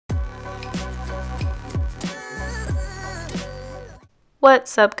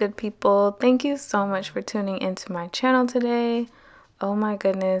What's up, good people? Thank you so much for tuning into my channel today. Oh my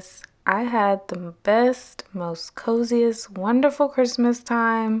goodness, I had the best, most coziest, wonderful Christmas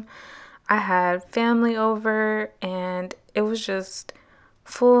time. I had family over and it was just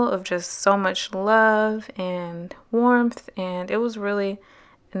full of just so much love and warmth, and it was really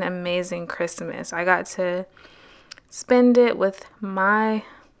an amazing Christmas. I got to spend it with my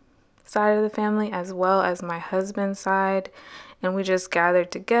side of the family as well as my husband's side, and we just gathered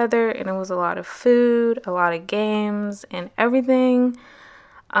together, and it was a lot of food, a lot of games and everything.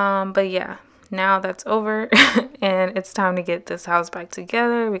 But yeah, now that's over and it's time to get this house back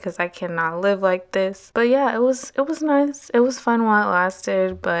together because I cannot live like this. But yeah, it was nice. It was fun while it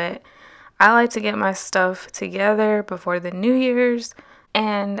lasted, but I like to get my stuff together before the New Year's.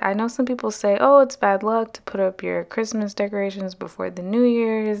 And I know some people say, oh, it's bad luck to put up your Christmas decorations before the New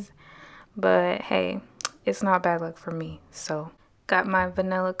Year's. But hey, it's not bad luck for me. So, got my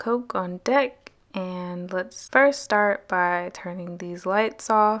vanilla Coke on deck, and let's first start by turning these lights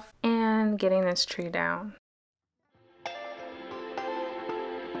off and getting this tree down.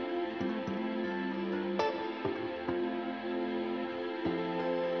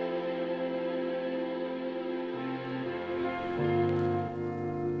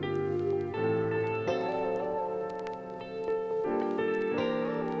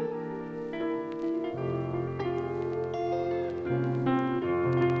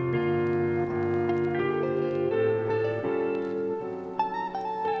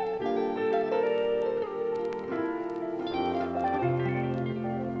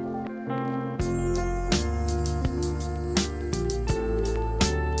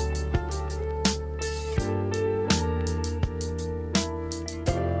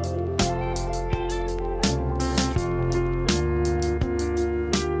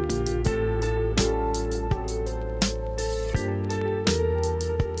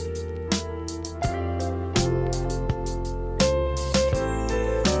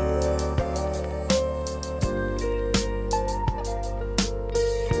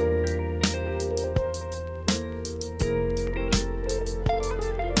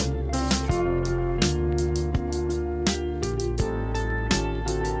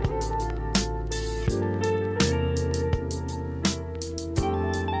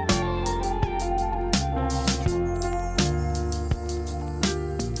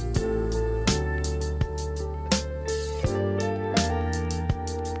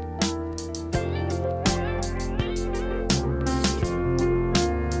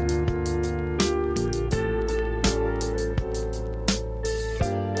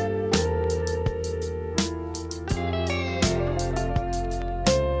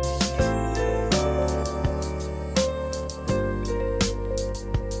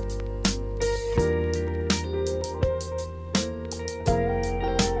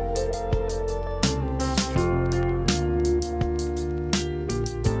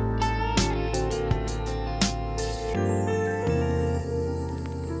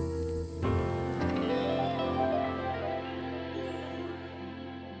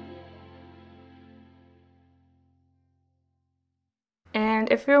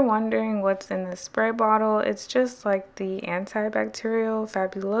 And if you're wondering what's in this spray bottle, it's just like the antibacterial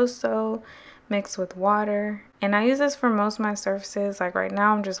Fabuloso mixed with water. And I use this for most of my surfaces. Like right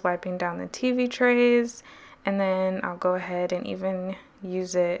now, I'm just wiping down the TV trays, and then I'll go ahead and even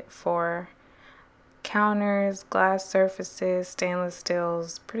use it for counters, glass surfaces, stainless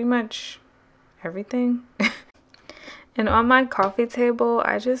steels, pretty much everything. And on my coffee table,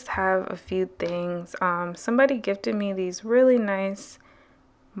 I just have a few things. Somebody gifted me these really nice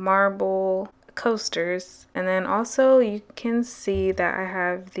marble coasters, and then also you can see that I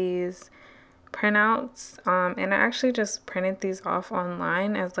have these printouts, and I actually just printed these off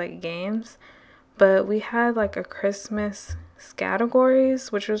online as like games. But we had like a Christmas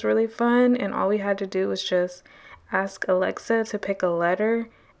categories, which was really fun, and all we had to do was just ask Alexa to pick a letter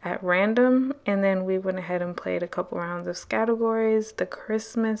at random, and then we went ahead and played a couple rounds of categories, the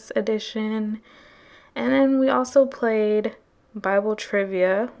Christmas edition. And then we also played Bible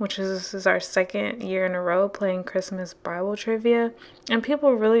trivia, which is this is our second year in a row playing Christmas Bible trivia, and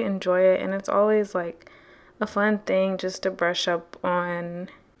people really enjoy it, and it's always like a fun thing just to brush up on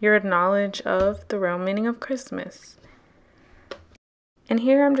your knowledge of the real meaning of Christmas. And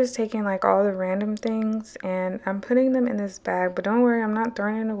here I'm just taking like all the random things and I'm putting them in this bag, but don't worry, I'm not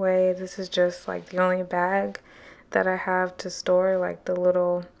throwing it away. This is just like the only bag that I have to store like the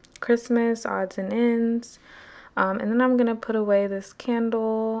little Christmas odds and ends. And then I'm gonna put away this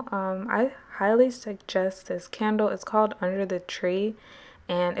candle. I highly suggest this candle. It's called Under the Tree,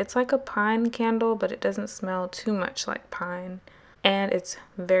 and it's like a pine candle, but it doesn't smell too much like pine. and it's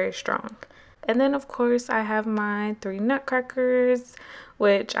very strong. And then of course I have my 3 nutcrackers,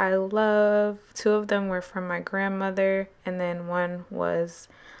 which I love. 2 of them were from my grandmother, and then 1 was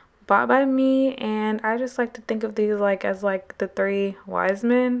bought by me, and I just like to think of these like as like the 3 wise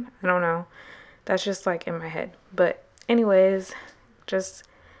men. I don't know. That's just like in my head. But anyways, just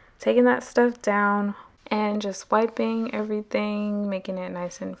taking that stuff down and just wiping everything, making it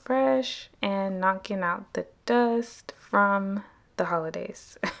nice and fresh, and knocking out the dust from the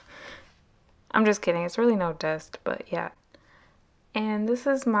holidays. I'm just kidding. It's really no dust, but yeah. And this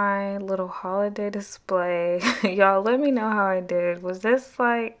is my little holiday display. Y'all, let me know how I did. Was this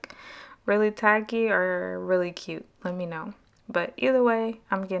like really tacky or really cute? Let me know. But either way,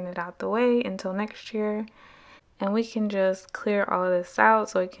 I'm getting it out the way until next year. And we can just clear all of this out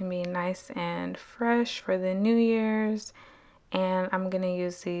so it can be nice and fresh for the New Year's. And I'm going to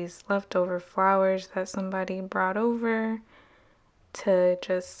use these leftover flowers that somebody brought over to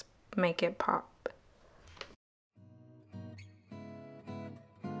just make it pop.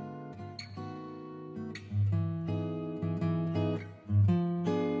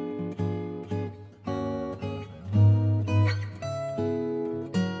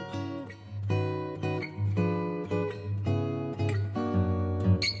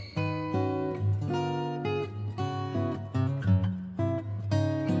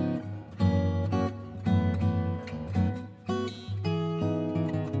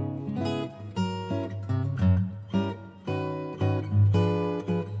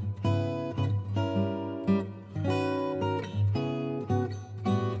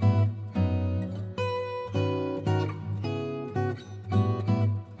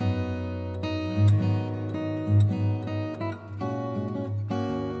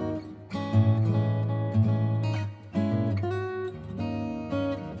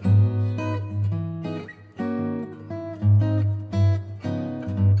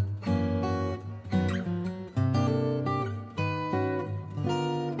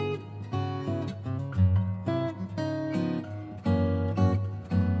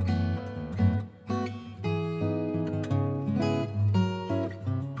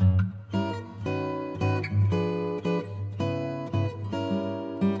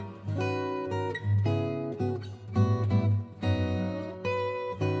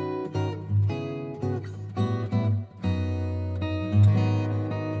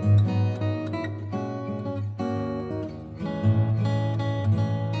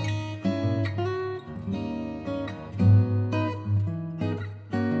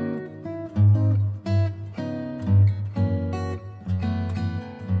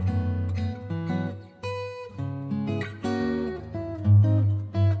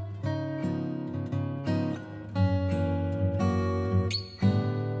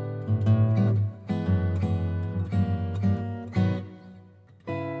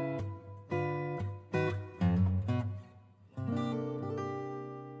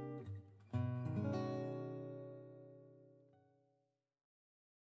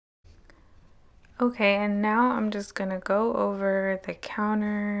 Okay, and now I'm just gonna go over the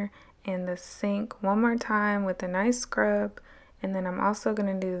counter and the sink one more time with a nice scrub, and then I'm also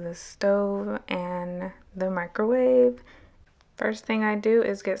gonna do the stove and the microwave. First thing I do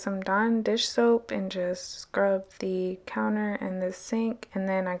is get some Dawn dish soap and just scrub the counter and the sink, and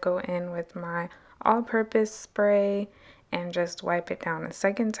then I go in with my all-purpose spray and just wipe it down a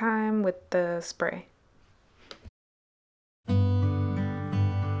second time with the spray.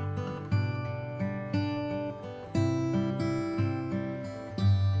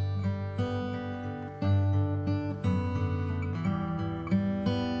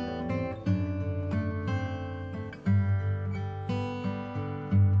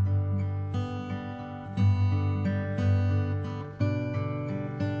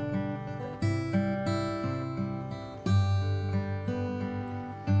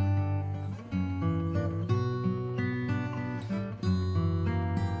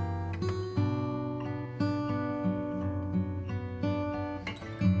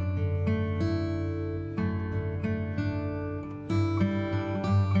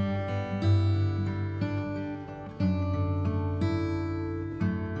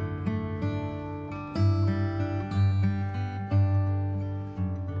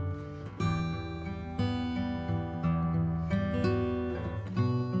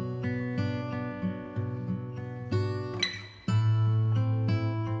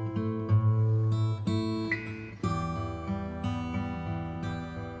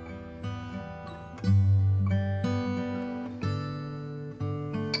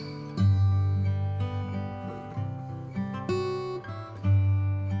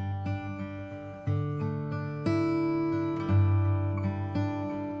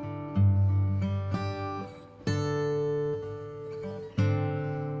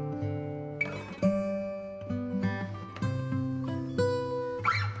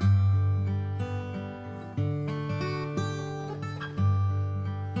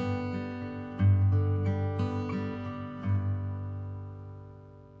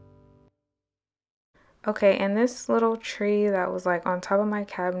 Okay, and this little tree that was like on top of my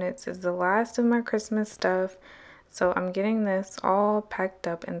cabinets is the last of my Christmas stuff. So I'm getting this all packed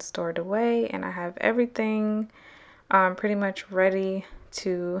up and stored away, and I have everything pretty much ready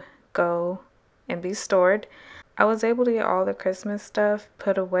to go and be stored. I was able to get all the Christmas stuff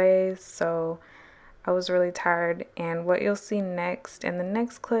put away, so I was really tired. And what you'll see next in the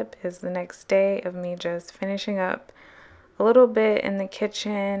next clip is the next day of me just finishing up a little bit in the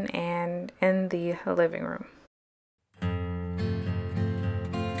kitchen and in the living room.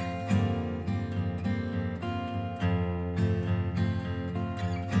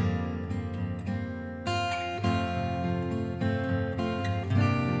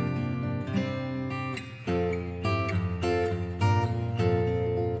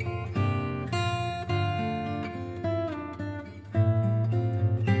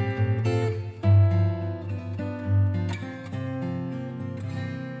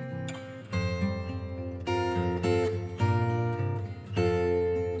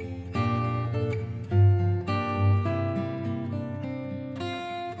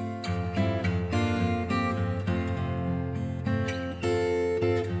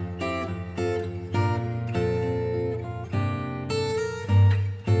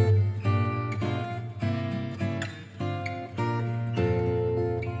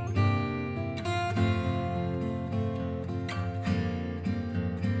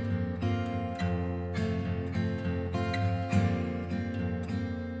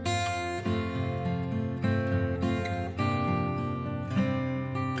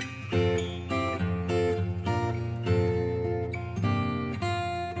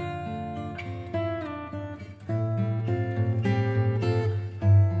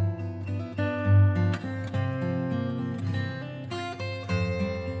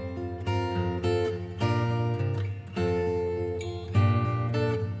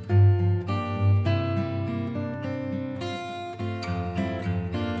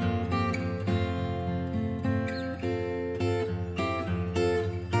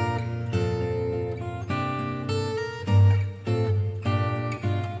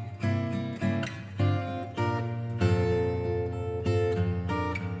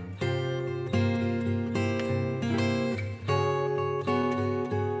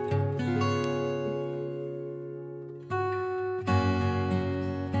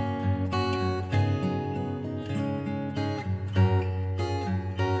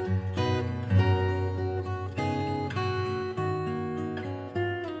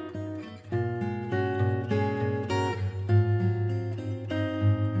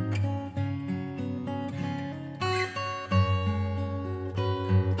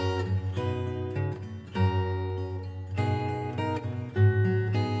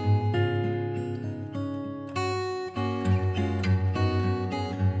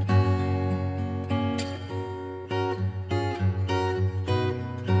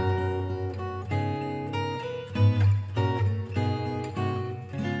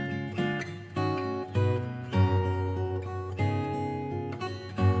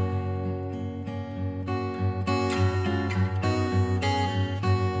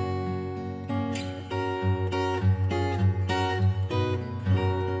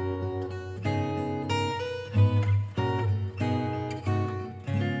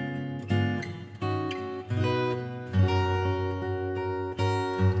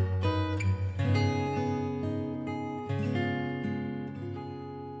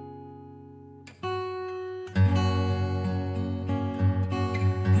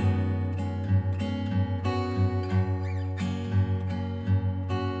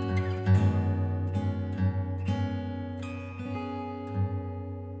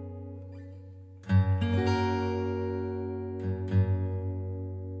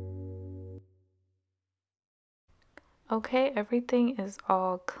 Okay, everything is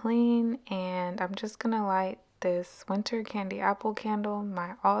all clean, and I'm just gonna light this winter candy apple candle,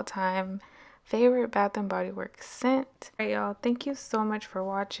 my all-time favorite Bath and Body Works scent. Alright, y'all, thank you so much for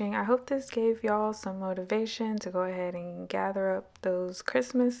watching. I hope this gave y'all some motivation to go ahead and gather up those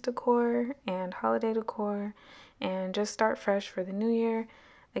Christmas decor and holiday decor and just start fresh for the new year.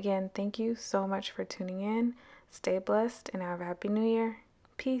 Again, thank you so much for tuning in. Stay blessed and have a happy new year.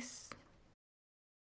 Peace.